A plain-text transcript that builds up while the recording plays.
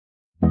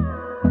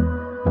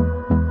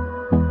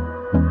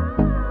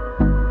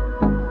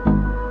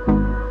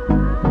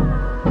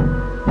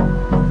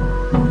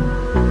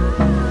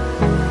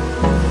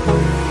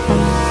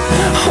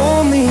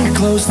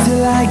close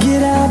till I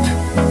get up.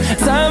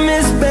 Time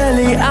is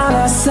barely on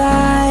our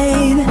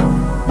side.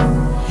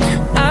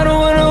 I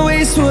don't wanna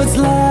waste what's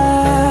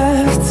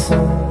left.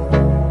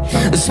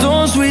 The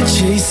storms we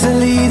chase are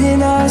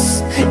leading us,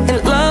 and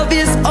love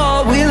is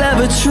all we'll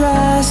ever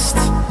trust.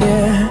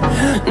 Yeah,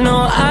 no,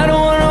 I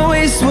don't wanna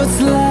waste what's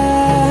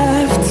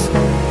left.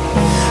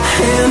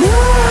 And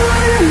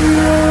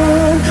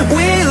on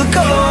we'll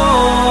go,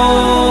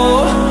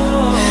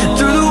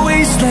 through the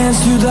wastelands,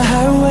 through the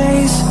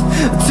highways,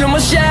 till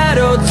my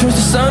shadow turns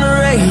to sun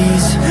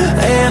rays.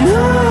 And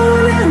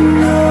on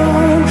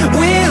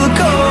we'll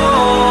go,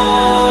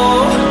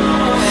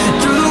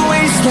 through the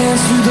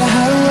wastelands, through the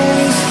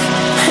highways,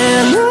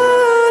 and on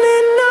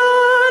we'll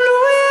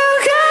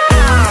go.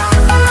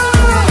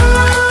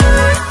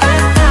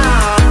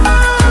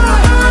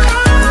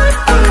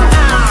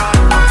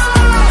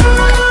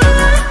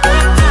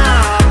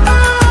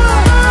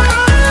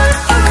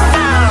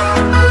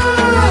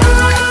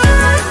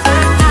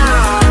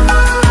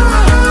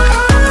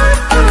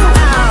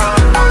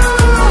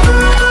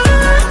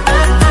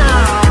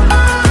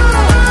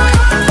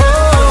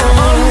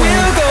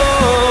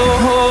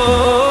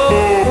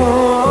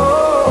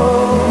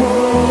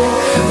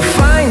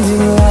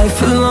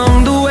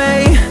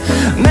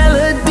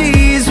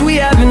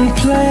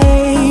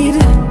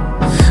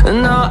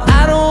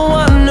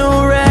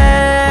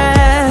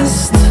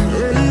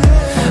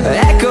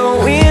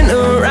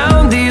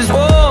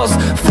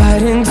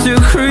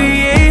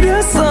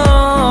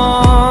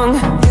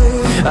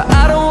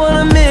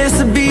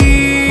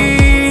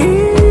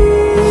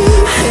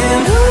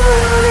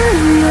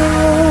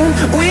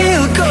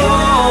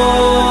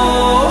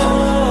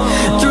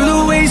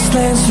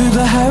 Through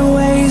the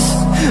highways,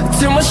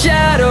 till my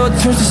shadow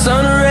turns to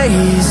sun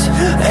rays.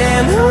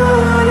 And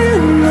on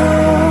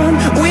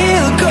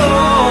we'll go,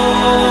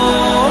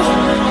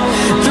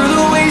 through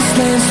the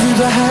wastelands, through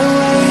the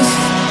highways,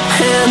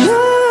 and on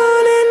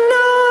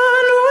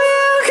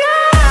we'll go.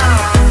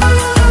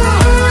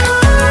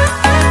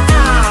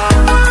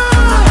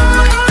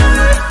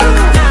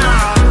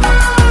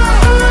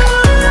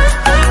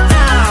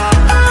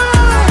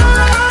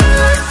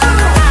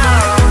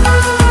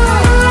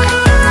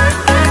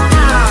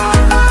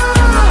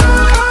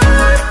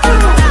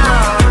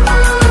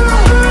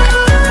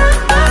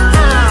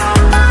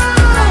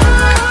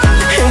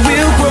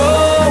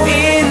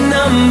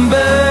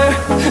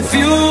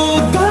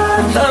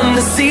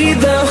 See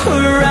the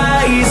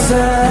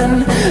horizon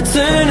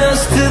turn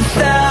us to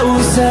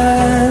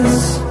thousands,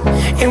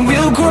 and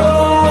we'll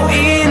grow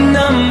in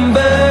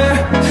number,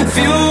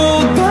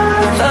 fueled by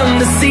them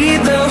to see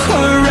the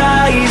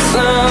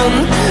horizon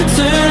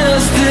turn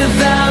us to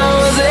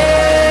thousands.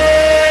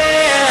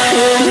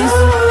 And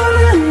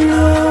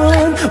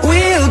on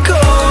we'll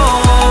go,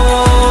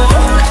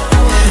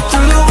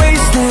 through the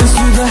wastelands,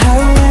 through the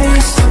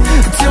highways,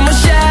 till my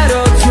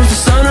shadow turns to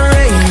sun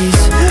rays.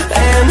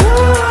 And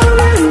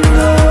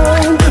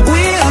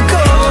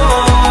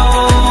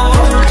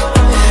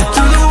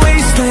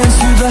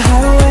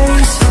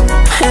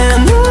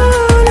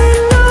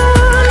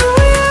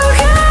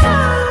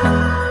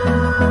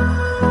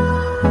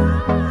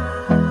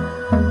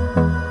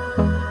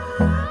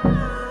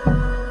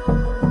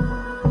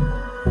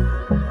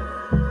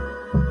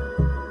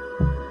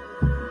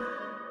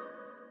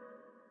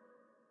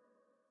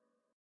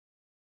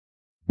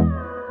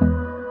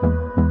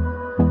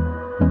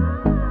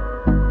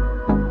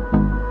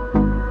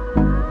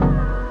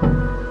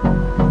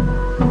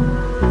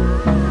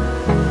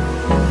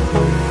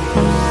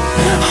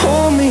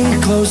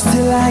close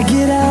till I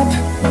get up.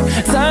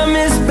 Time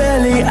is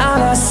barely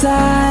on our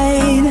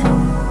side.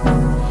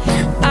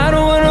 I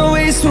don't wanna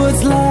waste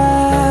what's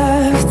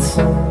left.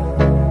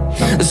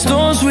 The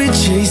storms we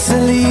chase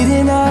are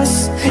leading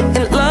us,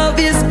 and love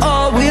is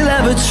all we'll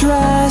ever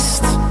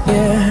trust.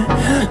 Yeah,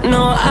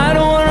 no, I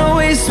don't wanna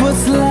waste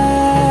what's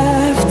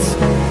left.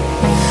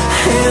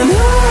 And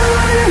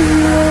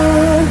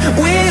on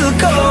we'll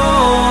go,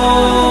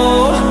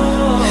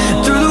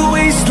 through the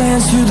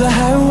wastelands, through the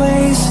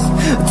highways,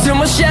 till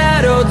my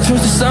shadow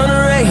turns to sun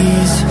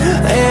rays.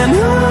 And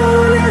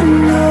on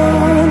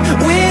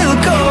we'll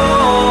go,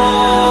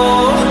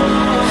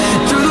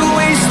 through the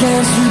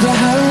wastelands, through the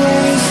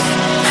highways,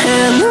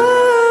 and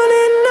on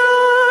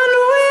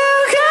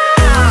we'll go.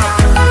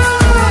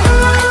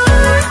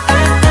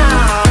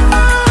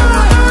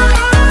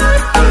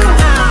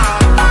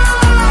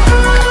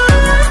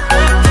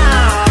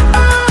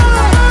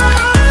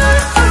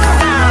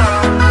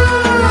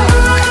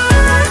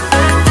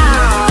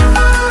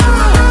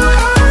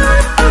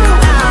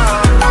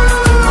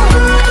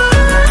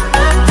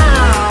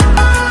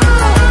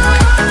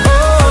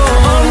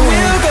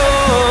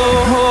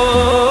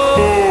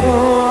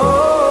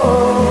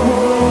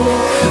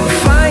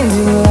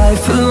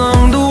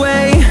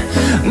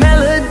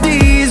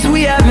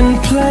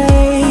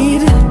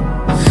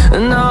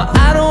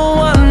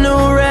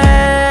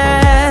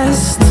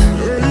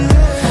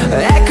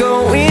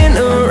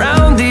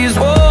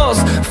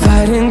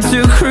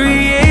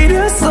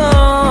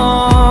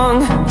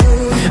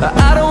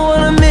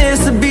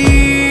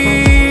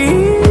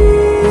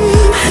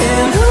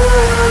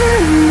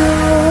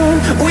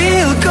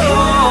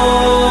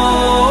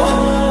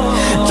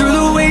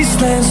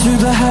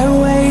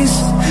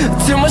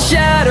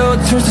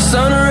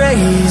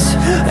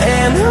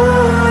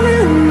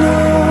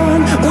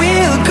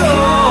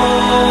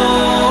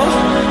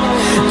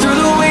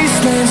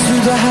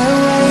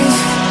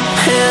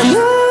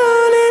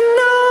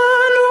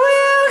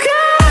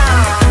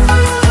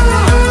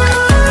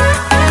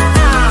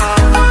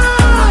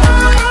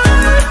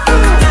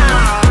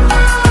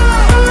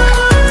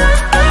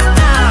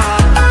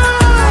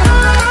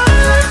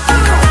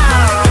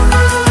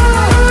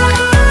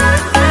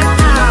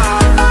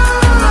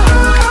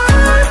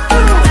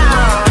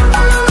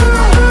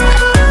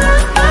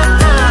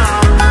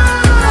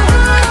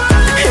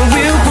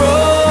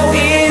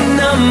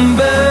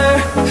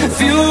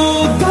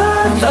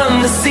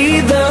 to see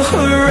the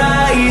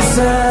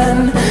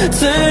horizon,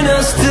 turn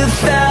us to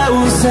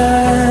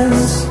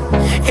thousands,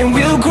 and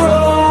we'll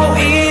grow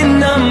in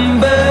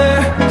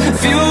number,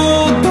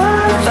 fueled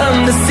by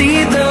them to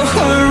see the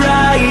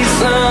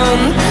horizon,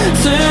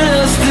 turn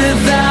us to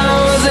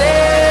thousands.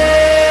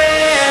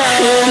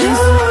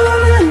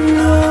 And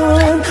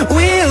on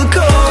we'll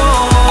go,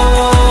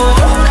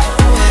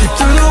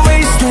 through the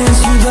wastelands,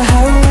 through the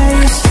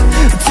highways,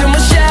 till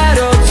my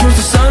shadow turns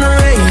to sun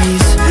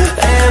rays.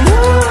 And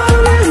on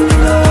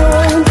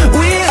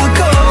we'll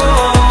go,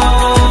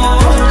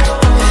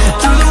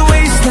 through the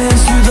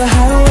wastelands, through the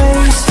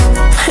highways.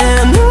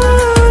 And on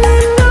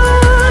we'll go.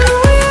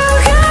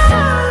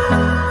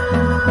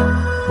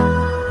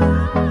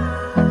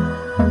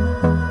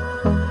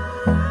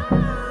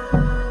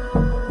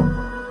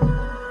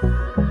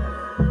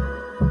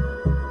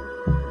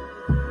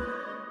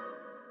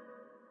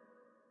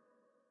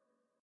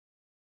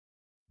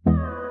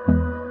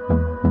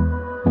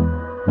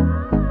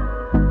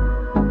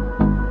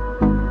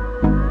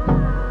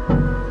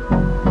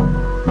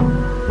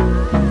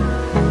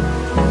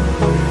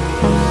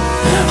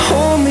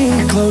 Hold me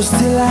close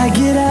till I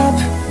get up.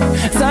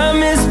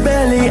 Time is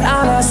barely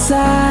on our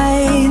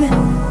side.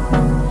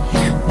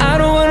 I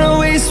don't wanna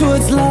waste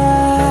what's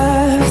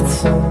left.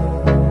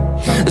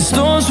 The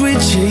storms we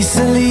chase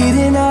are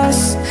leading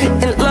us,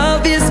 and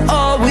love is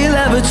all we'll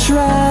ever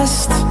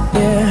trust.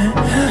 Yeah,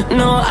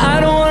 no, I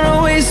don't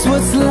wanna waste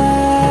what's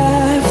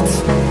left.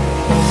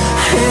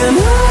 And